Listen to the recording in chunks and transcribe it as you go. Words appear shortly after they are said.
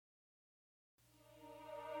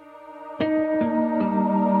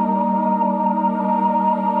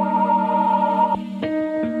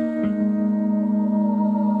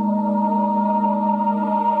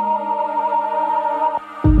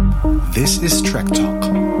This is Trek Talk,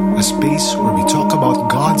 a space where we talk about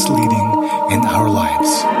God's leading in our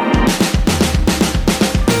lives.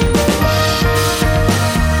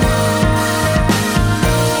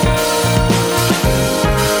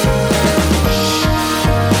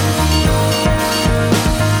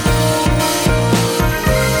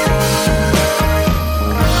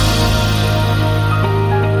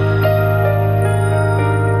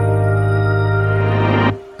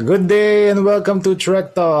 Good day and welcome to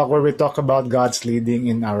Trek Talk, where we talk about God's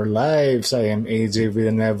leading in our lives. I am AJ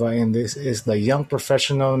Villanueva and this is the Young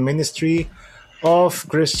Professional Ministry of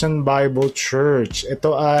Christian Bible Church.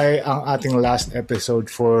 Ito ay ang ating last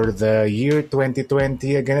episode for the year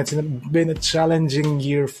 2020. Again, it's been a challenging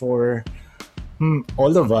year for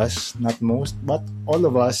all of us, not most, but all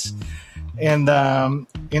of us. And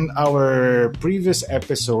in our previous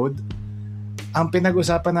episode, ang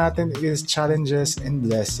pinag-usapan natin is challenges and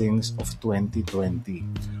blessings of 2020.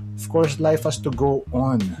 Of course, life has to go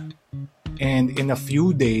on. And in a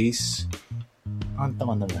few days, ang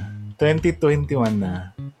taon na ba? 2021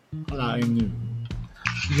 na. Kalain nyo.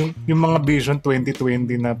 Yung mga Vision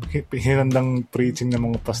 2020 na hinandang preaching ng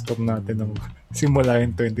mga pastor natin nung simula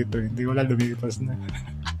yung 2020. Wala, lumipas na.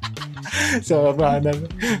 So,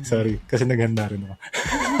 sorry, kasi naghanda rin ako.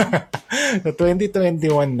 So,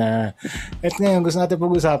 2021 na. At ngayon, gusto natin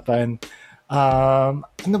pag-usapan,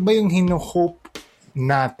 ano ba yung hino-hope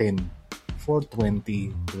natin for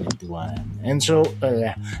 2021? And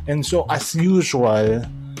so as usual,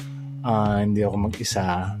 hindi ako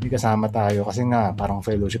mag-isa. May kasama tayo kasi nga, parang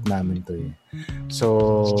fellowship namin to eh.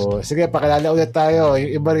 So, sige, pakilala ulit tayo.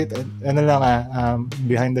 Yung iba rito,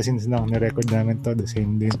 behind the scenes lang, nirecord namin to the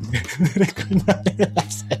same day. Nirecord namin yung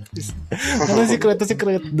last episode. Ano secret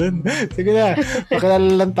dun? Sige na,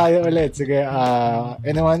 pakilala lang tayo ulit. Sige,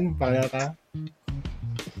 anyone, pakilala ka?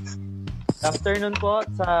 Afternoon po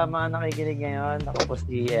sa mga nakikinig ngayon. Ako po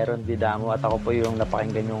si Aaron Vidamo at ako po yung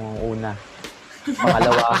napakinggan yung una.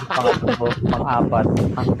 Pangalawa, pangatlo, pang-apat,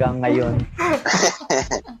 hanggang ngayon.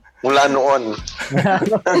 Mula noon.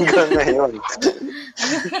 Hanggang ngayon.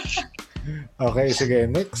 Okay, sige.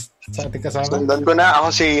 Next, sa ating kasama. Sundan ko na.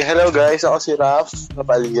 Hello guys, ako si Raf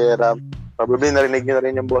Napaliguera. Probably narinig nyo na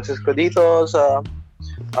rin yung boses ko dito sa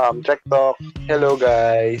Trek Talk. Hello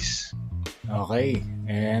guys. Okay,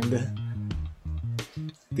 and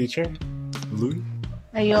teacher, Louie?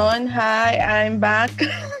 Ayun, hi, I'm back.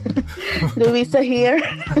 Luisa here.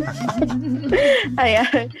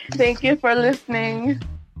 Ayan, thank you for listening.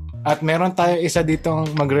 At meron tayo isa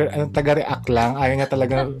ditong taga-react lang. Ayaw niya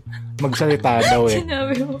talaga magsalita daw eh.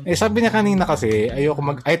 Sinabi mo. Eh sabi niya kanina kasi, ayoko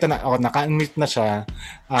ito na, naka-unmute na siya.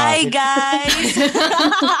 Hi guys!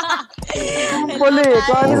 Pala eh,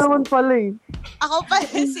 kaya naman pala eh. Ako pala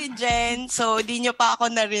si Jen, so di nyo pa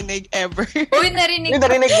ako narinig ever. Uy, narinig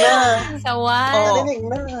na. Sa one? Narinig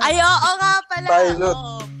na. Ay, oo nga pala. Pilot.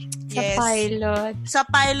 Yes. Sa pilot. Sa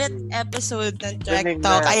pilot episode ng Trek Narinig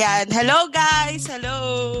Talk. na. Ayan. Hello guys! Hello!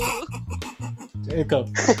 Ikaw.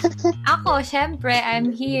 Ako, syempre, I'm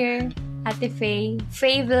here. Ate Faye.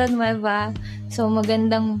 Faye Villanueva. So,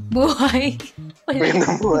 magandang buhay.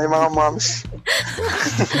 Magandang buhay mga moms.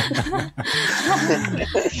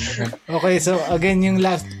 Okay, so again, yung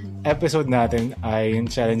last episode natin ay yung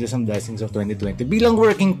challenges and blessings of 2020 bilang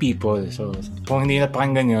working people. So, kung hindi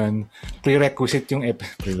napakinggan yun, prerequisite yung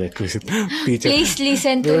prerequisite. Teacher. Please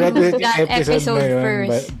listen to that episode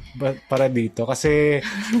first. Para dito. Kasi,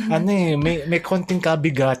 may konting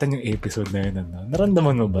kabigatan yung episode na yun.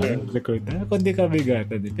 Naramdaman mo ba? Record na? Konting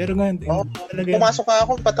kabigatan. Pero nga, talaga. Pumasok ka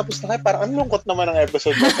ako, patapos na kayo. Parang ang lungkot naman ang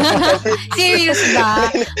episode. Serious ba?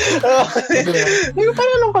 Hindi ko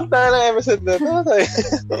parang lungkot na ang episode na.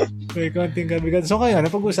 May konting kabigatan. So ngayon,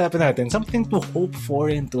 napag-usapan natin something to hope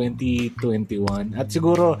for in 2021. At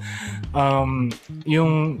siguro,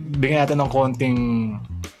 yung bigyan natin ng konting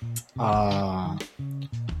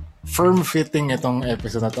firm-fitting itong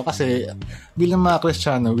episode na to. Kasi bilang mga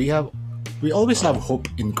Kristiyano, we always have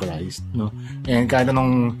hope in Christ. No? And kahit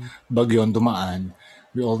anong bagyon dumaan,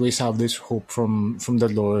 we always have this hope from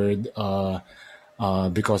the Lord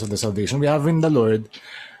because of the salvation we have in the Lord.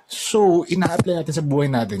 So, ina-apply natin sa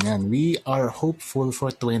buhay natin yan. We are hopeful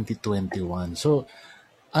for 2021. So,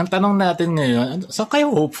 ang tanong natin ngayon, saan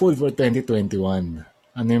kayo hopeful for 2021?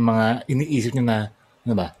 Ano yung mga iniisip nyo na,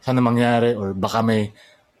 ano ba, sana mangyari? Or baka may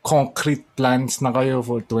concrete plans na kayo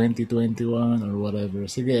for 2021 or whatever.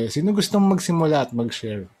 Sige, sino gustong magsimula at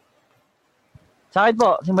mag-share? Sa akin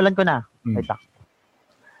po, simulan ko na. Wait lang.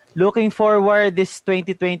 Looking forward this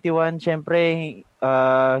 2021, syempre,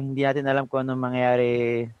 hindi natin alam kung anong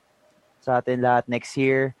mangyayari sa atin lahat next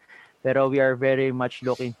year. Pero we are very much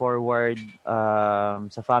looking forward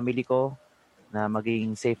sa family ko na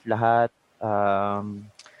maging safe lahat.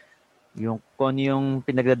 Kung yung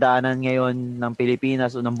pinagdadaanan ngayon ng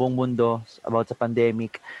Pilipinas o ng buong mundo about sa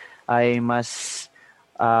pandemic ay mas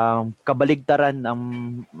kabaligtaran ang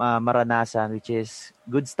maranasan, which is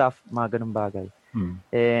good stuff, mga ganung bagay.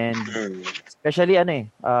 And especially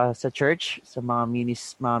sa church, sa mga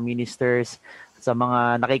ministers, sa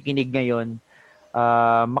mga nakikinig ngayon,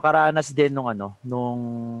 makaranas din nung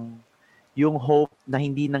yung hope na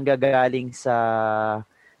hindi nanggagaling sa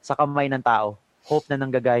kamay ng tao, hope na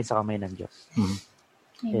nanggagaling sa kamay ng Diyos.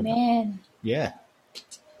 Amen. Yeah.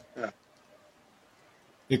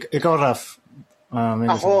 Ikaw, Raf.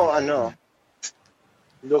 Ako,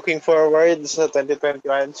 looking forward sa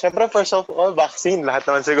 2021. Siyempre, first of all, vaccine. Lahat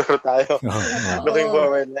naman siguro tayo. Looking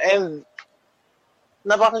forward. And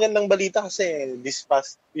napakagandang balita kasi this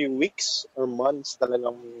past few weeks or months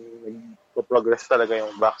talagang nag-progress talaga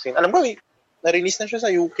yung vaccine. Alam ko, na-release na siya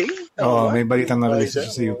sa UK. May balita na-release na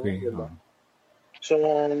siya sa UK. So,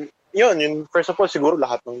 yun, first of all, siguro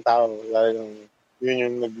lahat ng tao, yun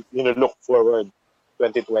yung look forward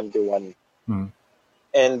 2021.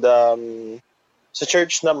 And sa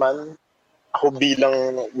church naman, ako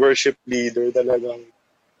bilang worship leader talagang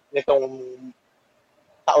nitong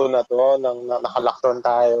taon na to, nang naka-lockdown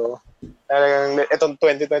tayo, talagang itong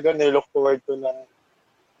 2021, nilook forward to na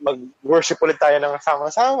mag-worship ulit tayo ng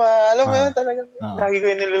sama-sama. Alam mo yun, talagang lagi ko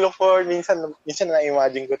yung nilook forward. Minsan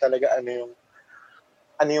na-imagine ko talaga yung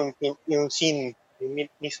scene, yung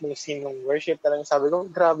mismong scene ng worship. Talagang sabi ko,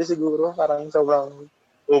 grabe siguro, parang sobrang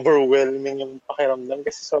overwhelming yung pakiramdam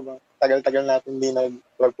kasi sobrang tagal-tagal natin hindi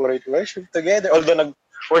nag-corporate worship together. Although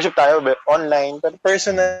nag-worship tayo online, pero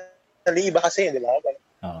personally, iba kasi, di ba?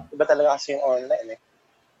 Iba talaga kasi yung online.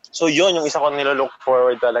 So yun, yung isa ko nilolook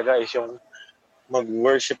forward talaga is yung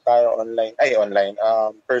mag-worship tayo online.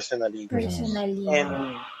 Personally. And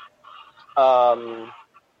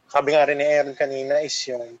sabi nga rin ni Aaron kanina is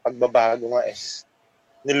yung pagbabago nga is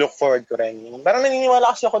nilook forward ko rin. Parang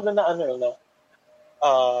naniniwala kasi ako na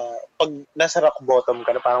pag nasa rock bottom ka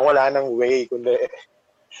na, parang wala nang way, kundi,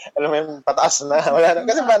 alam mo yun, pataas na. Wala na.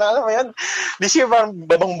 Kasi parang, alam mo yun, this year parang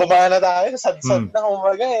babang-baba na tayo, sad-sad na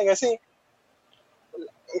umaga kasi,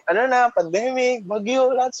 pandemic, bagyo,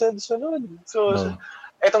 lahat sunod. So,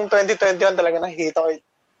 etong 2021 talaga nakikita ko,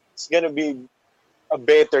 it's gonna be a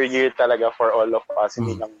better year talaga for all of us.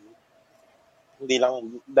 Hindi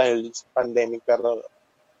lang dahil pandemic, pero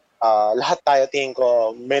lahat tayo tingin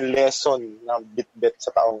ko may lesson na bit-bit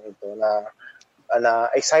sa taong ito na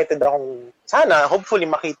excited akong sana hopefully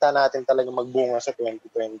makita natin talaga magbunga sa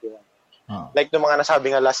 2021. Like yung mga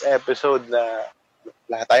nasabi nga last episode na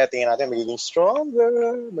lahat tayo tingin natin magiging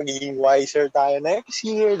stronger, magiging wiser tayo next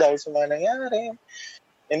year dahil sa mga nangyari.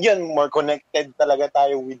 And yun, more connected talaga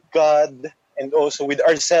tayo with God and also with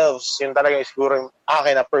ourselves. Yun talaga siguro yung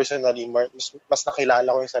akin na personally, mas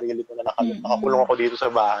nakilala ko yung sarili ko na nakakulong ako dito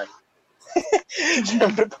sa bahay.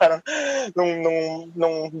 Siyempre parang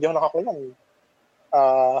nung hindi ako nakakulong,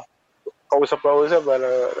 kausap-kausap,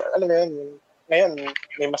 alam mo yun, ngayon,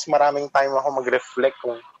 may mas maraming time ako mag-reflect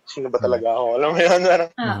kung sino ba talaga ako. Alam mo yun,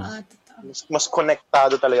 parang mas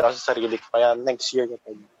konektado talaga ako sa sarili ko. Kaya next year,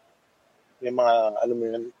 kapag may mga, alam mo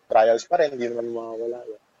yun, trials pa rin, hindi naman mawawala.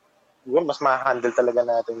 Mas ma-handle talaga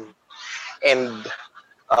natin. And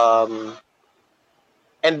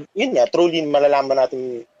yun nga, truly malalaman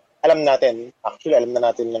natin, alam na natin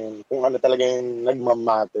kung ano talaga yung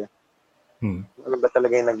nagmamatter. Ano ba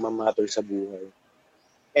talaga yung nagmamatter sa buhay.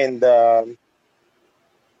 And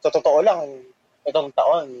sa totoo lang, itong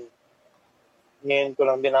taon, ngayon ko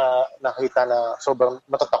lang din nakita na sobrang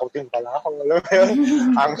matatakotin pala ako. Alam mo yun?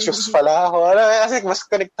 Anxious pala ako. Alam mo yun? Kasi mas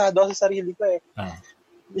konektado ako sa sarili ko eh.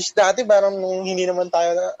 Dati parang nung hindi naman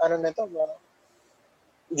tayo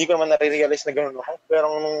hindi ko naman nare-realize na gano'n ako. Pero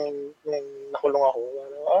nung nakulong ako,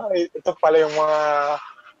 ito pala yung mga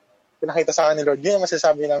pinakita sa akin ni Lord. Yun ang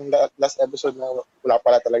masasabi ng last episode na wala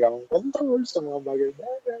pala talagang control sa mga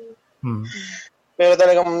bagay-bagay. Pero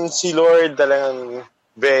talagang si Lord talagang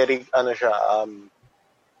very,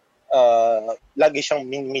 lagi siyang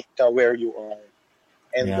meet ka where you are.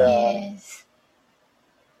 And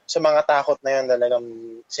sa mga takot na yan, talagang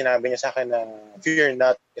sinabi niya sa akin na fear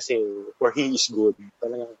not kasi for He is good.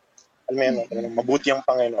 Talagang, alam mo yan, talagang mabuti ang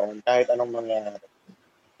Panginoon kahit anong mangyari.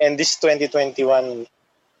 And this 2021,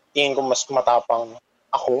 tingin ko mas matapang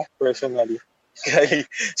ako personally. Kaya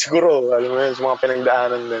siguro, alam mo yun, sa mga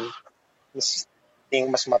pinagdaanan din,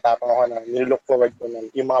 tingin mas matapang ako na nilook forward ko na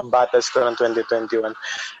yung mga battles ko ng 2021.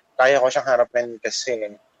 Kaya ko siyang harapin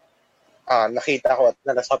kasi nakita ko at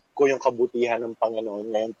nalasap ko yung kabutihan ng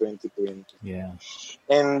Panginoon ngayong 2020. Yeah.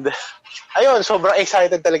 And ayun, sobrang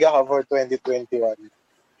excited talaga ako for 2021.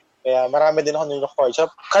 Kaya marami din ako nilook forward. Sa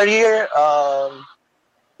career,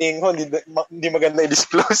 tingin ko hindi maganda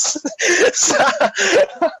i-disclose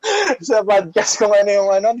sa podcast kung ano yung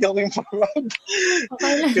looking forward.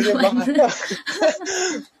 Okay lang Kasi naman.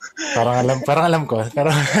 Parang alam ko. Pero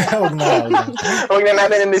huwag na. Huwag na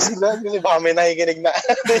natin i-disclose kasi baka may nakikinig na.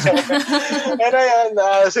 Pero yan,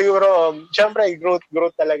 siguro, syempre,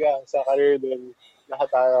 growth talaga sa career din. Lahat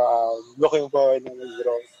tayo looking forward na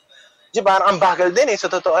mag-grow. Kasi parang ang bagal din sa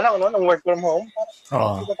totoo lang, no? Ng work from home.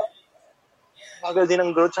 Oo. Bagal din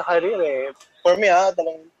ang growth sa career eh. For me,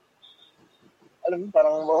 talagang, alam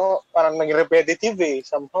mo, parang naging repetitive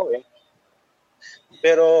somehow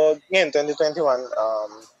Pero ngayon,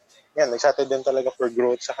 2021, excited din talaga for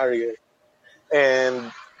growth sa career.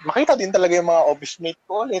 And makita din talaga yung mga office mate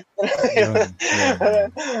ko ulit.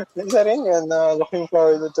 Isa rin yan, looking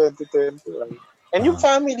forward to 2021. And yung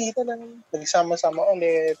family talagang nagsama-sama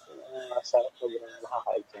ulit. Sobrang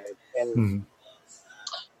nakaka-excite. And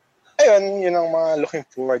ayun, yun ang mga looking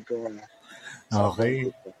forward ko.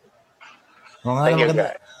 Okay. Thank you,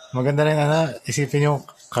 guys. Maganda rin, isipin yung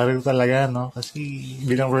career talaga, no? Kasi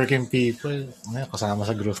bilang working people, kasama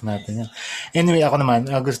sa growth natin yan. Anyway, ako naman,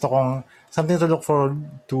 gusto kong something to look forward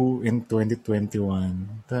to in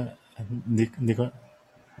 2021. Hindi ko,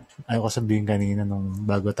 ayaw ko sabihin kanina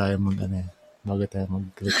bago tayo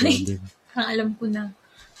mag-recording. Alam ko na.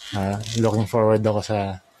 Looking forward ako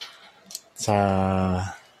sa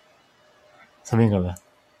sabihin ko ba?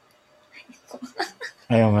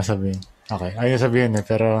 Ayaw masabihin. Okay, ayaw sabihin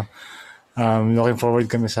pero looking forward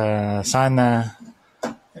kami sa sana.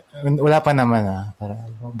 Wala pa naman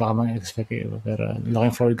baka mag-expect pero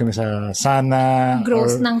looking forward kami sa sana.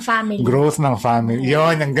 Growth ng family. Growth ng family.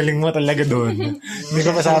 Yun, ang galing mo talaga doon. Hindi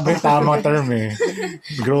ko pa sabi tamang term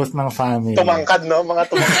Growth ng family. Tumangkad, no? Mga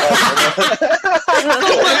tumangkad.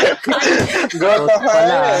 Growth ng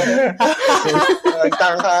family.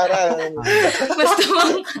 Nagtangkaran. Basta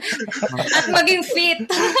at maging fit.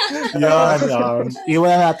 Yun.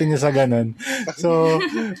 Iwan natin yung sa ganun. So,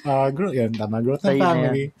 growth ng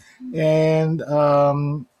family. And,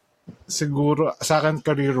 siguro, sa akin,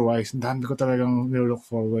 career-wise, dami ko talagang look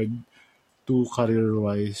forward to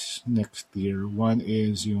career-wise next year. One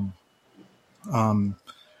is yung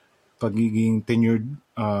pagiging tenured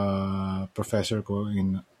professor ko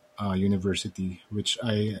in university, which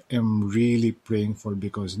I am really praying for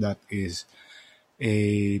because that is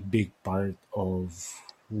a big part of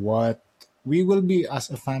what we will be as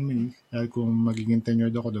a family. Dahil kung magiging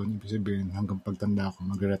tenured ako doon, ibig sabihin hanggang pagtanda ako,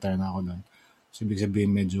 mag-retire na ako doon. So, ibig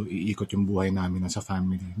sabihin medyo iikot yung buhay namin sa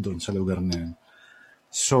family doon sa lugar na yun.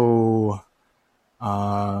 So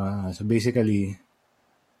basically,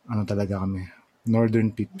 talaga kami?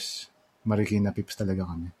 Northern Pips. Marikina Pips talaga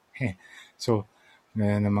kami. So,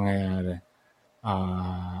 ganyan ang mangyayari.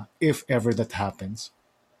 If ever that happens.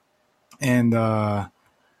 And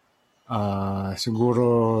siguro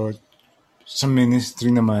sa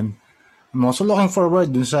ministry naman, I'm also looking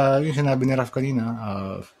forward dun sa yung sinabi ni Raf kanina,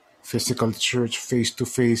 physical church,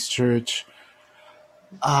 face-to-face church.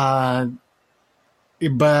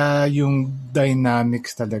 Iba yung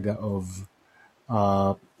dynamics talaga of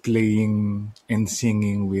playing and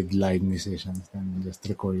singing with live musicians and just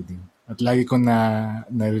recording. At lagi ko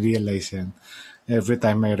na-realize yan every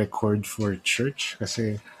time I record for church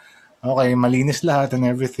kasi okay, malinis lahat and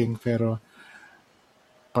everything pero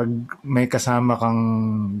pag may kasama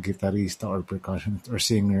kang gitarista or percussionist or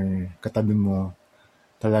singer katabi mo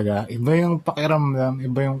talaga, iba yung pakiramdam,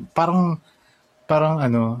 iba yung parang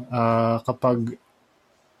kapag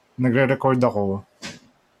nagre-record ako,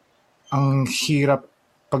 ang hirap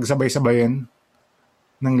pagsabay-sabayan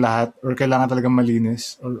ng lahat or kailangan talagang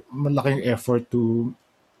malinis or malaking effort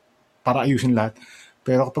para ayusin lahat.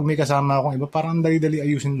 Pero kapag may kasama akong iba, parang dali-dali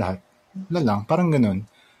ayusin lahat. Wala lang, parang ganun.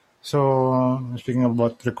 So, speaking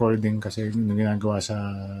about recording kasi yung ginagawa sa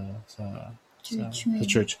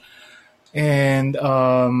church. And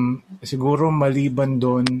siguro maliban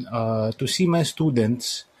doon to see my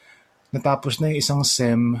students, natapos na yung isang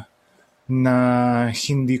SEM na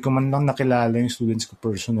hindi ko man lang nakilala yung students ko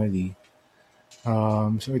personally.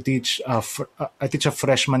 So I teach a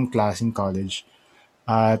freshman class in college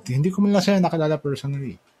at hindi ko man lang sila nakilala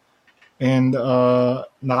personally. And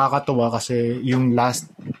nakakatuwa kasi yung last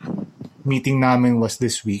meeting namin was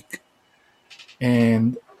this week.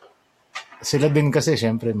 And sila din kasi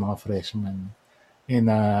syempre mga freshmen in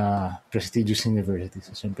a prestigious university.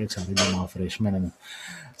 So syempre excited yung mga freshmen.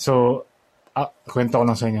 So, kwento ko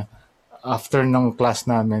lang sa inyo. after ng class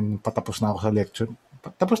namin, patapos na ako sa lecture.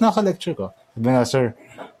 Tapos na ako sa lecture ko. Sabi na, sir,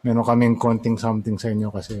 meron kaming konting something sa inyo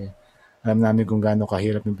kasi alam namin kung gaano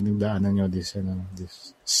kahirap yung pinagdaanan nyo this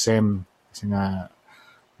SEM. Kasi nga,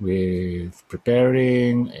 with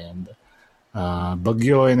preparing and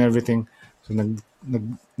bagyo and everything. So,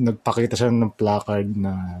 nagpakita siya ng placard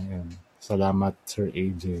na, yan, salamat, Sir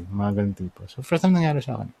AJ. Mga ganun tipo. So, first time nangyari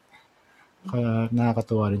sa akin. Kaya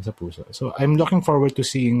nakakatuwa rin sa puso. So, I'm looking forward to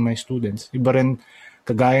seeing my students. Iba rin,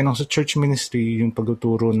 kagaya ng sa church ministry, yung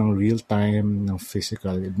pagtuturo ng real time, ng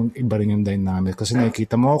physical, iba rin yung dynamic. Kasi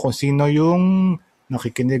nakikita mo kung sino yung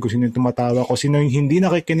nakikinig, kung sino yung tumatawa, kung sino yung hindi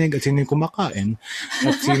nakikinig, at sino yung kumakain,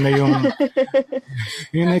 at sino yung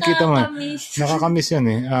nakikita mo. Nakakamiss yun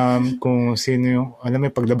eh. Kung sino yung, alam mo,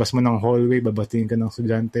 paglabas mo ng hallway, babatiin ka ng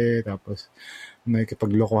estudyante, tapos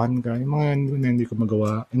nakikipaglokohan ka. Yung mga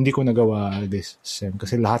hindi ko nagawa this SEM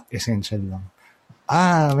kasi lahat essential lang.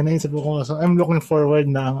 May naisip ko. So, I'm looking forward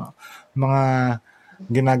na mga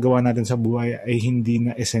ginagawa natin sa buhay ay hindi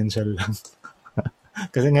na essential lang.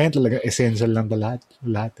 Kasi ngayon talaga essential lang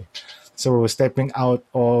lahat eh. So, stepping out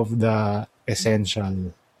of the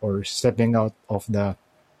essential or stepping out of the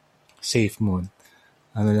safe mode.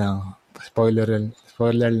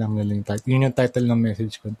 Spoiler lang yung title. Yun yung title ng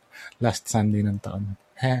message ko last Sunday ng taon.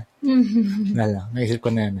 Naisip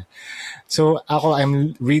ko na yan. So,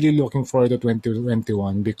 I'm really looking forward to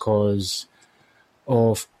 2021 because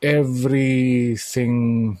of everything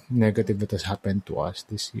negative that has happened to us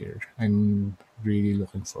this year. I'm really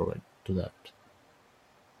looking forward to that.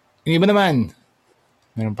 Yung iba naman.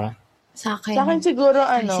 Meron pa? Sa akin siguro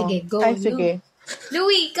Sige, go. Sige.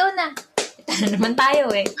 Louie, ikaw na. Ito naman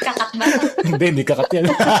tayo eh. Kakat ba? Hindi kakat yan.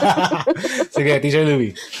 Sige, Teacher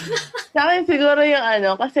Louie. Sa akin siguro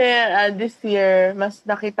yung kasi this year, mas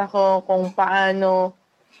nakita ko kung paano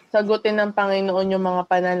sagutin ng Panginoon yung mga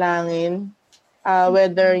panalangin.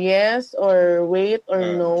 Whether yes or wait or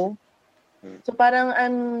no. So parang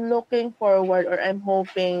I'm looking forward or I'm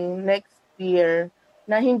hoping next year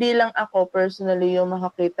na hindi lang ako personally yung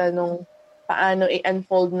makakita nung paano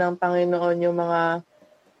i-unfold ng Panginoon yung mga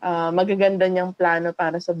magaganda niyang plano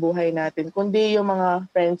para sa buhay natin. Kundi yung mga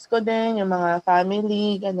friends ko din, yung mga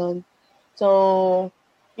family, ganun. So,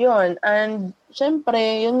 yun. And,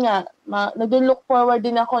 syempre, yun nga, nag-look forward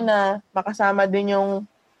din ako na makasama din yung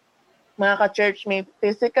mga ka-churchmate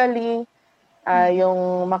physically,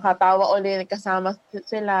 yung makatawa ulit, kasama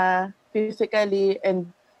sila physically, and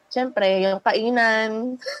syempre, yung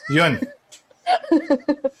kainan. Yun.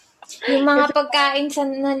 Yung mga pagkain sa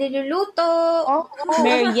naliluluto.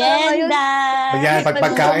 Merienda. Ayan,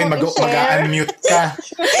 pagkain, mag-unmute ka.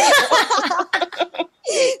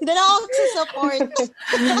 Doon ako support.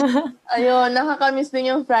 Ayun, nakakamiss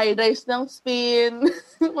din yung fried rice ng spin.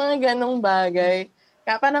 Mga ganong bagay.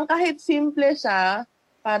 Kaya parang kahit simple siya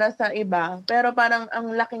para sa iba, pero parang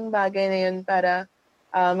ang laking bagay na yun para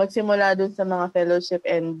magsimula dun sa mga fellowship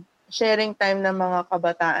and sharing time ng mga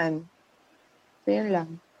kabataan. So, yun lang.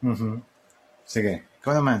 Mm-hmm. Sige,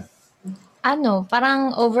 ikaw naman.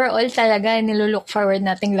 Parang overall talaga nilulook forward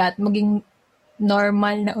nating lahat maging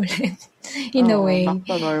normal na ulit. In a way.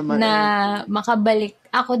 Na makabalik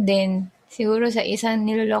ako din. Siguro sa isang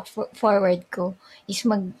nilulook forward ko is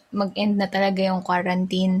mag-end na talaga yung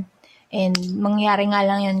quarantine. And mangyari nga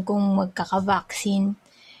lang yan kung magkaka-vaccine.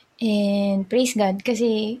 And praise God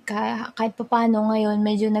kasi kahit paano ngayon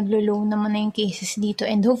medyo naglo-low naman na yung cases dito.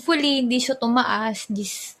 And hopefully hindi siya tumaas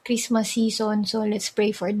this Christmas season. So let's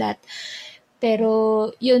pray for that.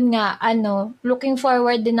 Pero yun nga, looking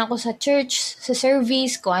forward din ako sa church, sa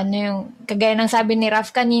service ko, yung, kagaya ng sabi ni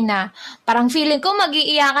Raf kanina, parang feeling ko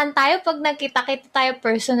mag-iiyakan tayo pag nakita-kita tayo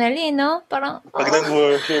personally, no? Parang, pag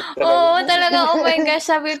nag-worship talaga. Oo, talaga, oh my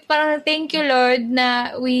gosh, sabi, parang thank you Lord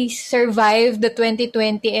na we survived the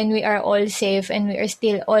 2020 and we are all safe and we are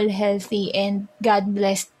still all healthy and God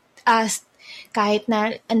blessed us kahit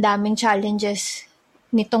na ang daming challenges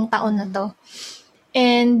nitong taon na to.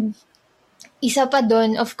 And isa pa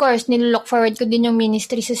doon, of course, nilook forward ko din yung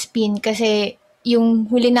ministry sa Spin kasi yung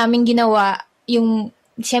huli namin ginawa, yung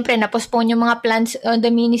siyempre na-postpone yung mga plans on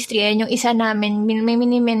the ministry and yung isa namin, may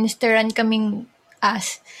mini-ministeran kaming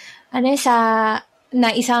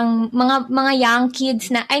na isang mga young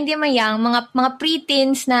kids na, hindi mga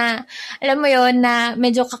pre-teens na, alam mo yon na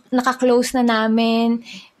medyo naka-close na namin.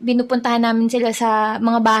 Binupuntahan namin sila sa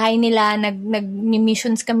mga bahay nila,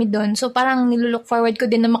 nag-missions kami doon. So parang nilulook forward ko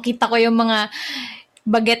din na makita ko yung mga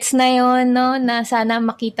bagets na yon, no, na sana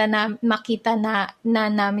makita na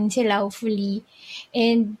namin sila hopefully.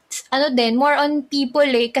 And din, more on people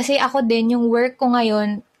kasi ako din yung work ko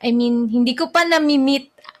ngayon, I mean, hindi ko pa nami-meet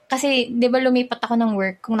kasi, di ba lumipat ako ng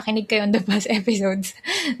work, kung nakinig kayo on the past episodes,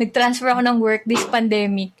 nag-transfer ako ng work this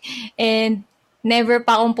pandemic, and never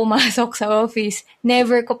pa akong pumasok sa office.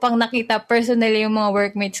 Never ko pang nakita personally yung mga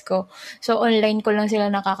workmates ko. So, online ko lang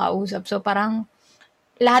sila nakakausap. So, parang,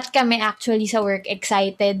 lahat kami actually sa work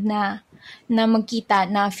excited na magkita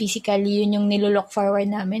na physically yun yung nilook forward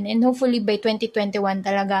namin. And hopefully by 2021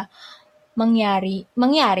 talaga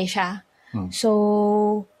mangyari siya. So,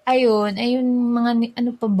 ayun mga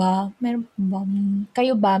ano pa ba? Meron pa ba?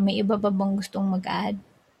 Kayo ba? May iba pa bang gustong mag-add?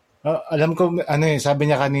 Alam ko, sabi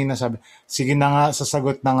niya kanina, sige na nga,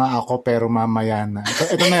 sasagot na nga ako, pero mamaya na.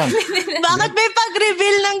 Ito na yun. Bakit may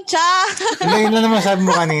pag-reveal ng tsa? Yun lang naman sabi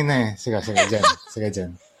mo kanina eh. Sige,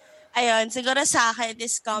 Jen. Ayun, siguro sa akin,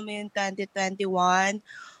 this coming 2021,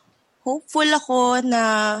 hopeful ako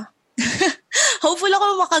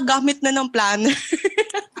makagamit na ng planner.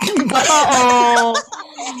 Oo.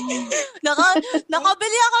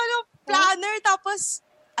 Nakabili ako ng planner, tapos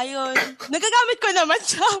ayun, nagagamit ko naman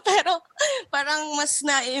siya, pero parang mas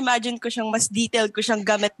na-imagine ko siyang, mas detailed ko siyang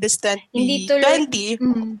gamit this 2020.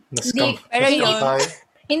 Pero yun.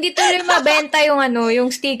 Hindi tuloy mabenta yung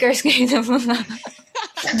stickers ngayon ng mga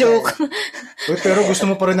joke. Uy, pero gusto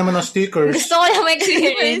mo pa rin naman ng stickers. Gusto ko lang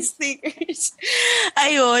experience. Stickers.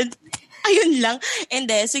 Ayun lang. And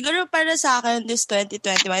then, siguro para sa akin this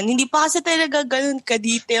 2021, hindi pa kasi talaga ganun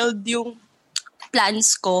ka-detailed yung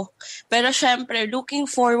plans ko. Pero syempre, looking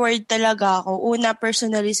forward talaga ako. Una,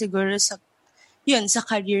 personally siguro sa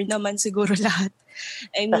career naman siguro lahat.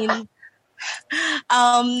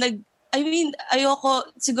 Ayoko,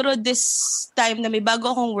 siguro this time na may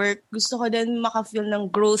bago akong work, gusto ko din maka-feel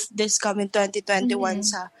ng growth this coming 2021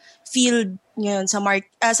 sa field ngayon, sa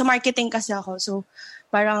marketing kasi ako. So,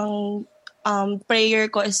 parang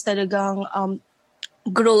prayer ko is talagang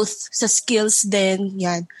growth sa skills din,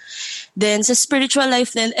 yan. Then, sa spiritual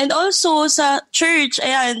life din. And also, sa church,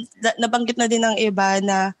 ayan, nabanggit na din ng iba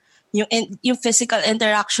na yung physical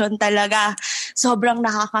interaction talaga, sobrang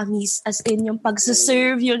nakakamiss. As in, yung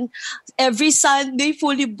pagsaserve, yung every Sunday,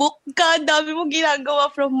 fully booked ka, dami mong ginagawa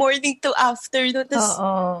from morning to afternoon. Tas,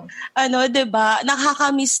 diba?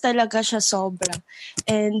 Nakakamiss talaga siya sobra.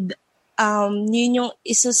 And, yun yung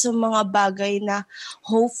isa sa mga bagay na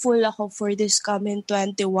hopeful ako for this coming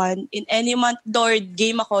 21. In any month, Lord,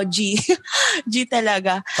 game ako, G. G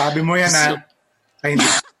talaga. Sabi mo yan, ha? Ay,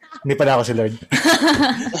 hindi pala ako si Lord.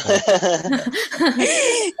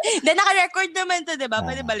 Then, naka-record naman to, diba?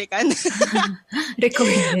 Pwede balikan.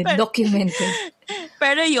 Recorded, documented.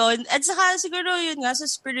 Pero yun, at saka siguro yun nga, sa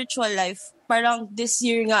spiritual life, parang this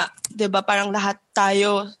year nga, diba? Parang lahat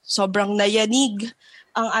tayo sobrang nayanig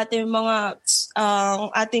ang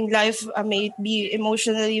ating life, may it be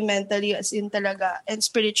emotionally, mentally, as in talaga, and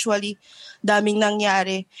spiritually, daming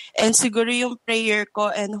nangyari. And siguro yung prayer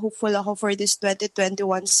ko and hopeful ako for this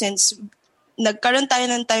 2021 since nagkaroon tayo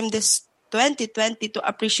ng time this 2020 to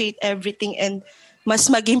appreciate everything and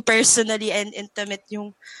mas maging personally and intimate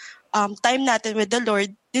yung time natin with the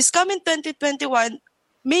Lord. This coming 2021,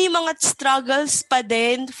 may mga struggles pa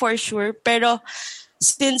din for sure, pero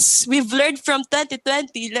since we've learned from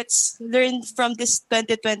 2020, let's learn from this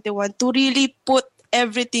 2021 to really put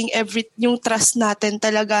yung trust natin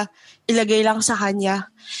talaga ilagay lang sa Kanya.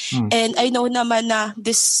 And I know naman na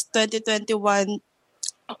this 2021,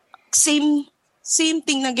 same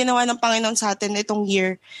thing na ginawa ng Panginoon sa atin itong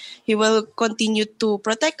year. He will continue to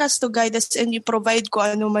protect us, to guide us, and provide ko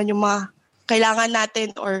ano man yung mga kailangan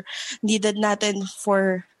natin or needed natin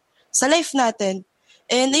sa life natin.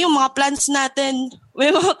 And yung mga plans natin,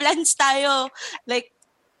 may mga plans tayo. Like,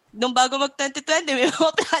 nung bago mag-2020, may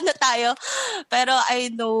mga plano tayo. Pero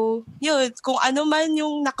I know, yun, kung ano man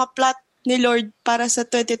yung nakaplot ni Lord para sa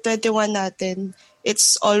 2021 natin,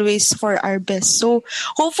 it's always for our best. So,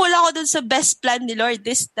 hopeful ako dun sa best plan ni Lord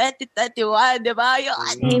this 2021, di ba?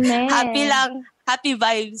 Amen. Happy lang, happy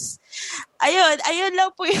vibes. Ayun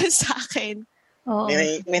lang po yun sa akin. Oo.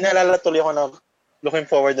 May naalala tuloy ako na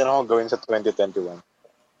looking forward na ako gawin sa 2021.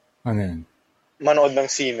 Ano yan? Manood ng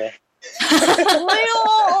sine.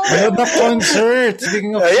 Manood ng concert!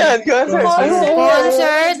 Speaking of ayan,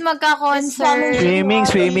 concert, magka-concert. Swimming.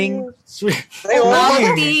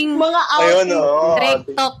 Outing. Mga ayun, outing.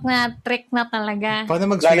 Trick na talaga.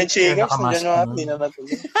 Paano Planet mag-sweet? Shakers, nandiyan na natin na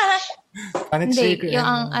natuloy. Planet Hindi, Shakers. yung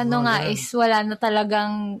ang nga is wala na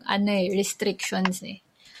talagang restrictions eh.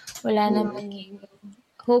 Wala naman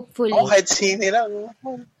hopefully. Kahit sine lang.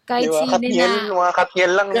 Kahit diba? sine na. Mga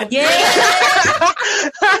katniel lang. Yeah!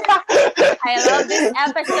 I love this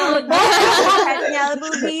episode. Katniel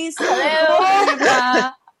movies. Hello!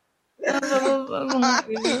 Diba?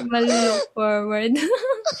 Malulook forward.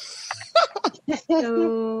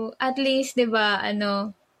 So, at least, di ba,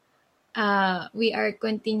 we are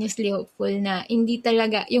continuously hopeful na hindi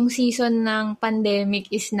talaga, yung season ng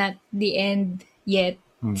pandemic is not the end yet.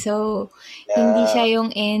 So, hindi siya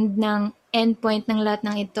yung end point ng lahat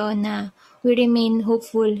ng ito na we remain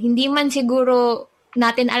hopeful. Hindi man siguro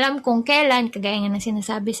natin alam kung kailan, kagaya nga ng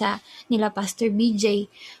sinasabi sa nila Pastor BJ,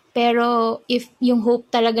 pero if yung hope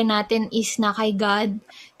talaga natin is na kay God,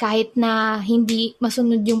 kahit na hindi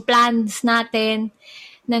masunod yung plans natin,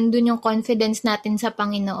 nandun yung confidence natin sa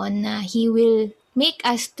Panginoon na He will make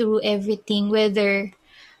us through everything, whether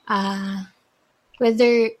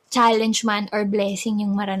challenge man or blessing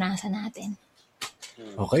yung maranasan natin.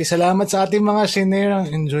 Okay, salamat sa ating mga shinare.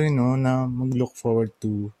 Enjoy, no, na mag-look forward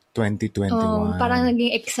to 2021. Parang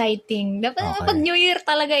naging exciting. Dapat pag New Year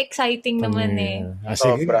talaga exciting naman eh.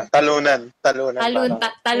 Sobra. Talunan. Talon,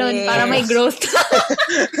 para may growth.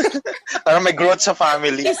 Para may growth sa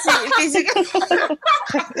family. Physical.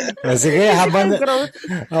 Sige, habang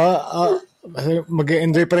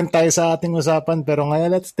mag-enjoy pa rin tayo sa ating usapan, pero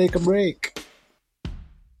ngayon let's take a break.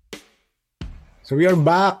 So we are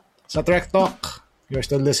back sa Trek Talk. You're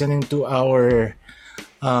still listening to our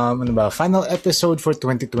final episode for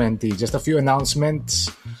 2020. Just a few announcements.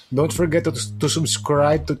 Don't forget to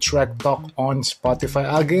subscribe to Trek Talk on Spotify.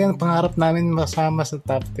 Again, pangarap namin masama sa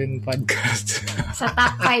top 10 podcast. Sa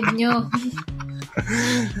top 5 nyo.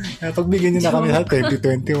 Pagbigyan nyo na kami sa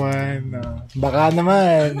 2021. Baka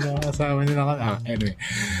naman. Kasama nyo na kami. Anyway,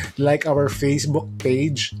 like our Facebook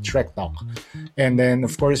page, Trek Talk. And then,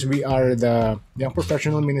 of course, we are the Young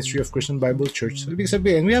Professional Ministry of Christian Bible Church. So, ibig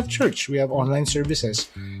sabihin, we have church. We have online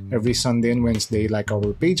services every Sunday and Wednesday, like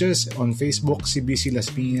our pages on Facebook, CBC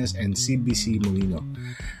Las Piñas and CBC Molino.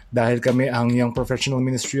 Dahil kami ang Young Professional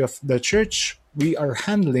Ministry of the church, we are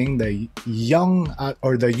handling the young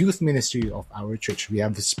or the youth ministry of our church. We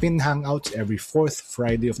have spin hangouts every fourth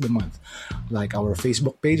Friday of the month, like our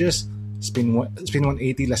Facebook pages, Spin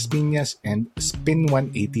 180 Las Piñas and Spin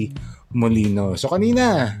 180 Molino. So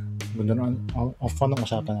kanina, fun ang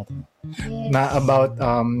usapan natin. Yes. Na about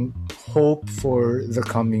hope for the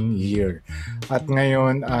coming year. At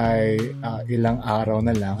ngayon ay ilang araw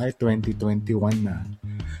na lang ay 2021 na.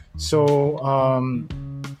 So,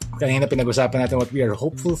 kanina pinag-usapan natin what we are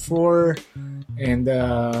hopeful for and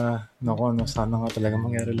sana nga talaga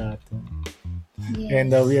mangyari lahat. Yes.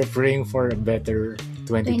 And we are praying for a better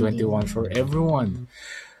 2021 for everyone.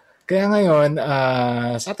 Kaya ngayon,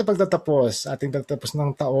 sa ating pagtatapos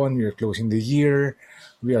ng taon, we are closing the year,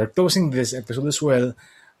 we are closing this episode as well,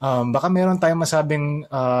 baka meron tayong masabing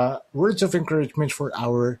words of encouragement for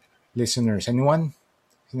our listeners. Anyone?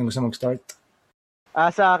 Sino gusto mag-start?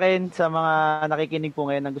 Sa akin, sa mga nakikinig po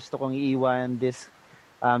ngayon, na gusto kong iiwan this,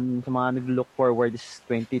 sa mga nag-look forward this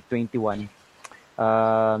 2021.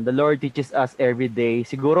 The Lord teaches us every day.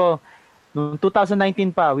 Siguro, noong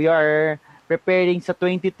 2019 pa, we are preparing sa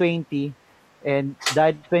 2020, and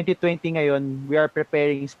dahil 2020 ngayon, we are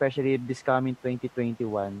preparing especially this coming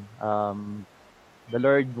 2021. The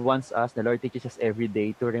Lord teaches us every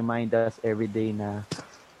day, to remind us every day na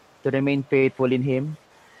to remain faithful in Him,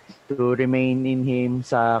 to remain in Him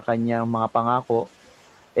sa kanyang mga pangako.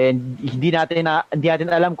 And hindi natin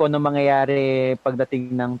alam kung anong mangyayari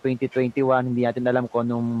pagdating ng 2021, hindi natin alam kung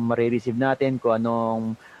anong marireceive natin, kung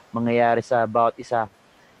anong mangyayari sa bawat isa.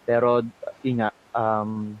 Pero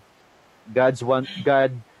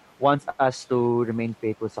God wants us to remain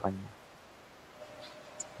faithful sa Kanya.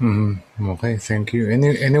 Okay, thank you.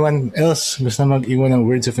 Anyone else gusto mag-iwan ng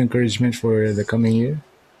words of encouragement for the coming year?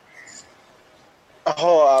 Ako,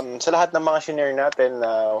 sa lahat ng mga shinare natin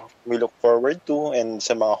na we look forward to and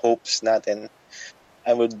sa mga hopes natin,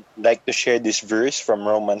 I would like to share this verse from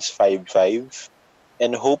Romans 5:5.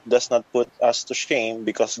 And hope does not put us to shame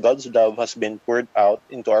because God's love has been poured out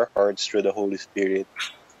into our hearts through the Holy Spirit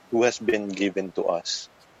who has been given to us.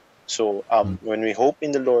 So, when we hope in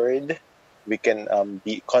the Lord, we can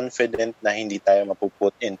be confident na hindi tayo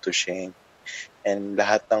mapuput into shame. And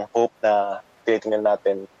lahat ng hope na tinitingnan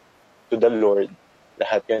natin to the Lord,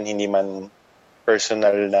 lahat yun hindi man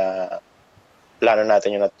personal na plano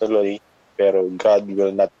natin yung natuloy, pero God will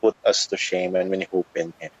not put us to shame when we hope in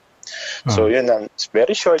Him. So yun lang, it's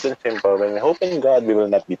very short and simple. When we hope in God, we will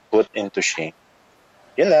not be put into shame.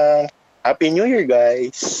 Yun lang. Happy New Year,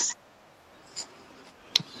 guys!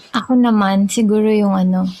 Ako naman, siguro yung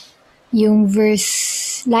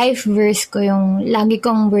life verse ko, yung lagi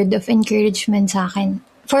kong word of encouragement sa akin.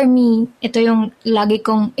 For me, ito yung lagi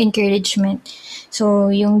kong encouragement.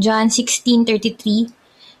 So, yung John 16:33,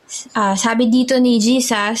 sabi dito ni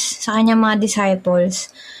Jesus sa kanyang mga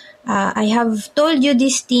disciples, I have told you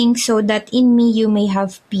these things so that in me you may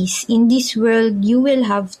have peace. In this world you will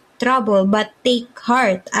have trouble, but take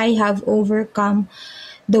heart, I have overcome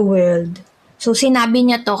the world. So sinabi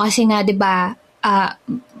niya to kasi nga 'di ba,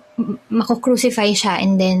 mako-crucify siya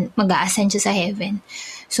and then mag-a-ascend siya sa heaven.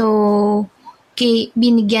 So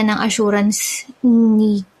binigyan ng assurance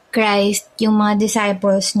ni Christ yung mga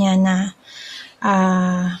disciples niya na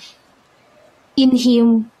in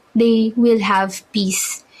Him they will have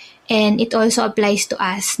peace. And it also applies to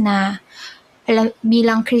us na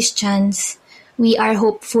bilang Christians, we are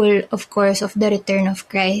hopeful, of course, of the return of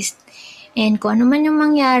Christ. And kung ano man yung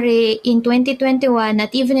mangyari in 2021,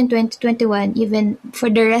 at even in 2021, even for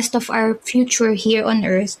the rest of our future here on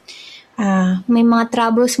earth, may mga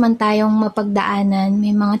troubles man tayong mapagdaanan,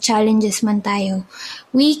 may mga challenges man tayo,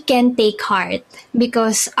 we can take heart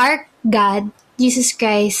because our God, Jesus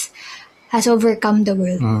Christ, has overcome the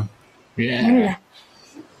world. Yeah.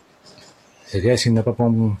 Sige, sino pa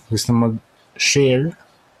pong gusto mag-share?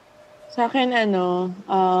 Sa akin,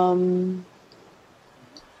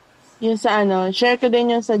 yung sa share ko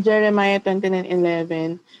din yung sa Jeremiah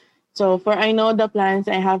 29:11. So, for I know the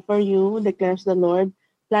plans I have for you, declares the Lord,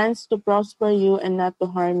 plans to prosper you and not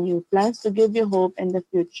to harm you, plans to give you hope in the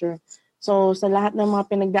future. So, sa lahat ng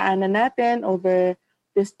mga pinagdaanan natin over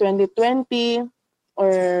this 2020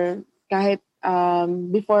 or kahit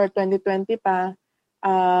before 2020 pa,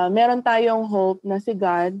 meron tayong hope na si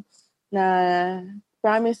God na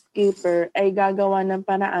promise keeper ay gagawa ng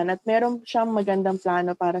paraan at meron siyang magandang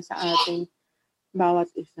plano para sa ating bawat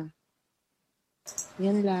isa.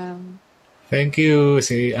 Yan lang. Thank you.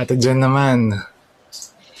 Si Ate Jen naman.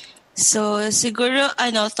 So, siguro,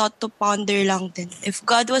 thought to ponder lang din. If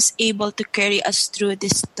God was able to carry us through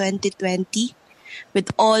this 2020 with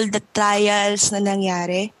all the trials na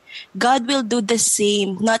nangyari, God will do the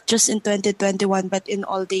same, not just in 2021, but in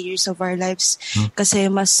all the years of our lives.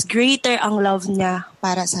 Kasi mas greater ang love niya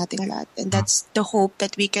para sa ating lahat. And that's the hope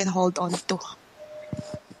that we can hold on to.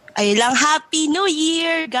 Ay lang, Happy New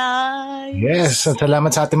Year, guys! Yes, at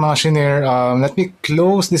salamat sa ating mga shinare. Let me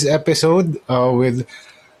close this episode with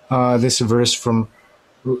this verse from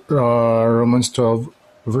Romans 12,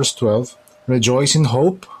 verse 12. Rejoice in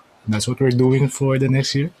hope. That's what we're doing for the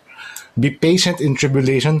next year. Be patient in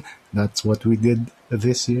tribulation. That's what we did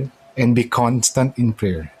this year. And be constant in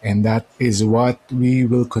prayer. And that is what we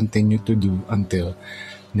will continue to do until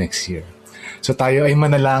next year. So tayo ay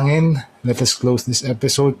manalangin. Let us close this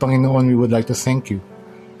episode. Panginoon, we would like to thank you.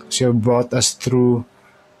 Because you have brought us through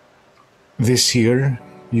this year.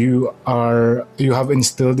 You have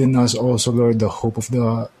instilled in us also, Lord, the hope of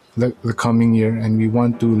the coming year. And we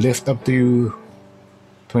want to lift up to you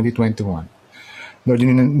 2021. Lord,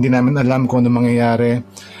 hindi namin alam kung ano mangyayari.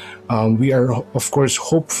 We are, of course,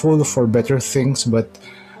 hopeful for better things, but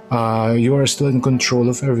you are still in control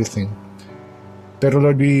of everything. Pero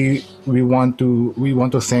Lord, we want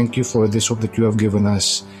to thank you for this hope that you have given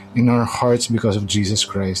us in our hearts because of Jesus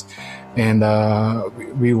Christ. And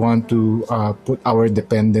we want to put our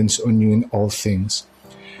dependence on you in all things.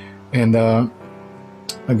 And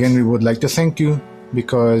again, we would like to thank you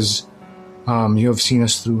because you have seen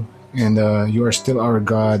us through. And you are still our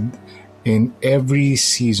God in every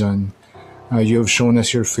season. You have shown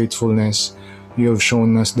us your faithfulness. You have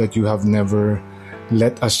shown us that you have never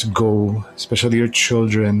let us go, especially your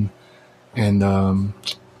children. And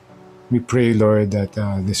we pray, Lord, that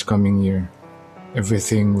this coming year,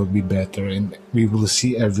 everything will be better and we will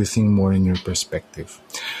see everything more in your perspective.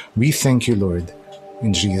 We thank you, Lord,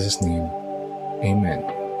 in Jesus' name. Amen.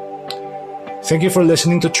 Thank you for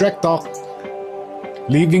listening to Trek Talk.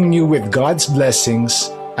 Leaving you with God's blessings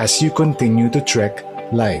as you continue to trek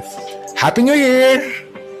life. Happy New Year!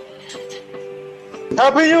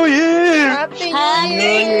 Happy New Year! Happy New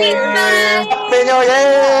Year! Happy New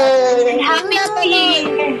Year! Happy New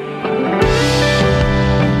Year!